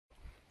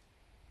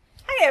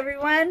Hi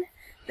everyone,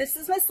 this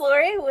is Miss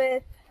Lori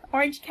with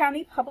Orange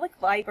County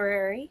Public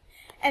Library,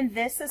 and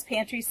this is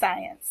Pantry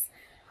Science.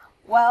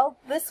 Well,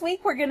 this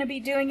week we're going to be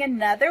doing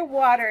another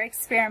water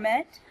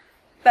experiment,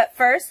 but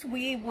first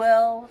we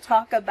will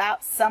talk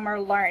about summer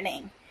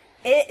learning.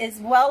 It is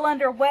well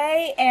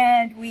underway,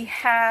 and we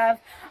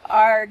have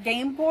our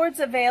game boards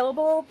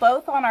available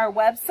both on our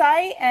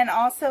website and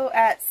also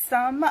at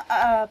some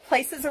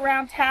places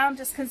around town.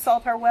 Just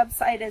consult our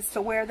website as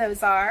to where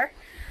those are.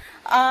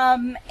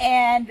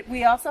 And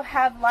we also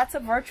have lots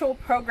of virtual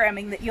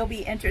programming that you'll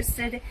be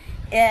interested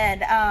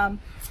in.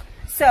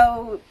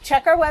 So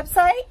check our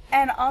website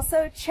and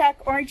also check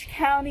Orange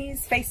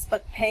County's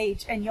Facebook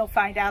page, and you'll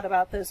find out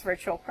about those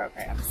virtual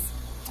programs.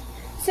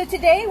 So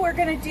today we're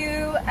going to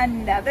do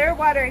another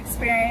water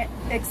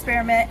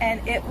experiment,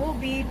 and it will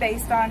be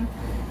based on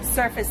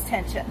surface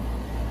tension.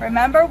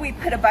 Remember, we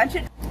put a bunch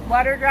of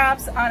water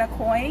drops on a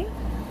coin,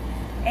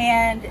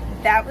 and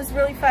that was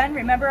really fun.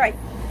 Remember, I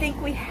think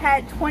we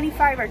had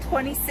 25 or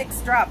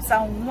 26 drops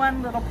on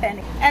one little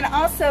penny. And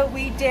also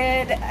we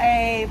did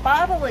a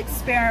bottle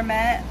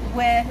experiment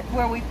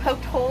where we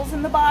poked holes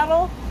in the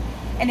bottle,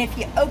 and if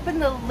you open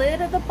the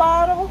lid of the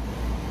bottle,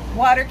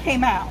 water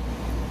came out.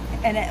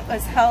 And it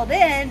was held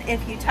in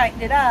if you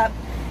tightened it up,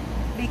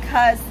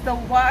 because the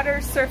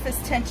water surface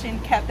tension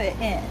kept it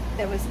in.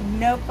 There was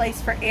no place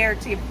for air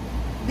to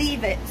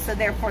leave it, so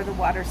therefore the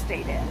water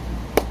stayed in.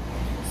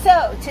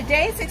 So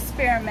today's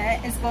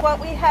experiment is what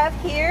we have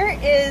here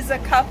is a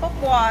cup of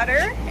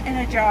water in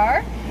a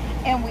jar,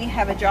 and we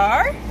have a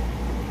jar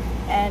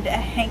and a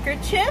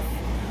handkerchief,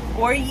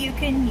 or you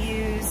can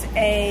use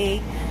a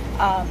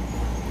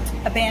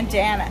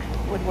bandana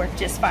would work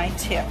just fine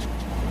too.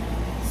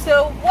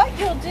 So what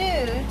you'll do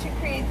to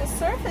create the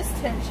surface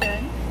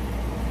tension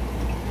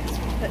is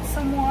put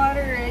some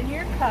water in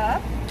your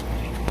cup.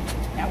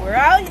 Now we're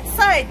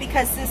outside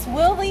because this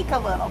will leak a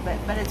little bit,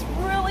 but it's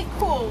really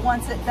cool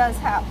once it does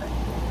happen.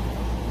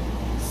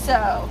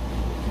 So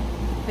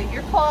put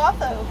your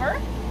cloth over,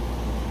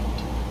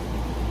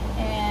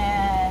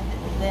 and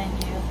then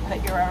you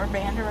put your rubber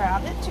band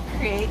around it to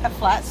create a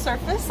flat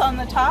surface on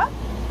the top.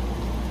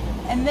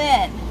 And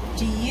then,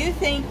 do you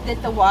think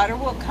that the water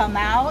will come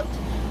out?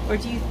 Or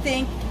do you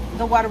think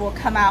the water will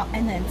come out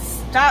and then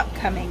stop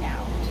coming out?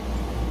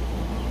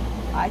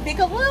 I think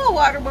a little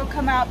water will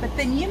come out, but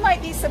then you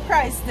might be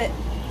surprised that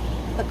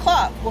the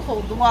cloth will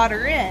hold the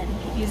water in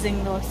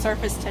using the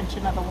surface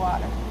tension of the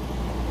water.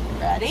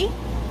 Ready?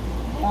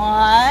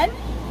 1,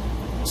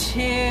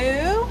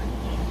 2,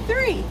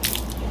 3.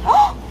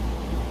 Oh!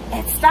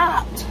 It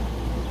stopped.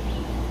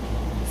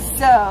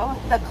 So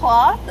the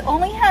cloth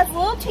only has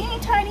little teeny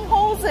tiny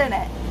holes in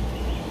it,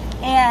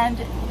 and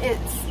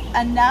it's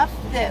enough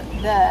that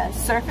the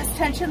surface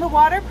tension of the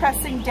water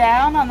pressing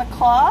down on the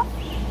cloth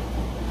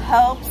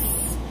helps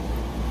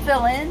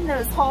fill in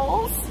those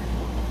holes,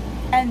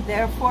 and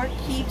therefore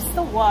keeps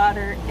the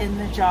water in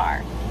the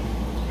jar.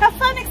 Have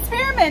fun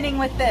experimenting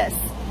with this,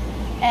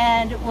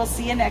 and we'll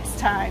see you next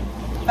time.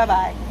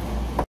 Bye-bye.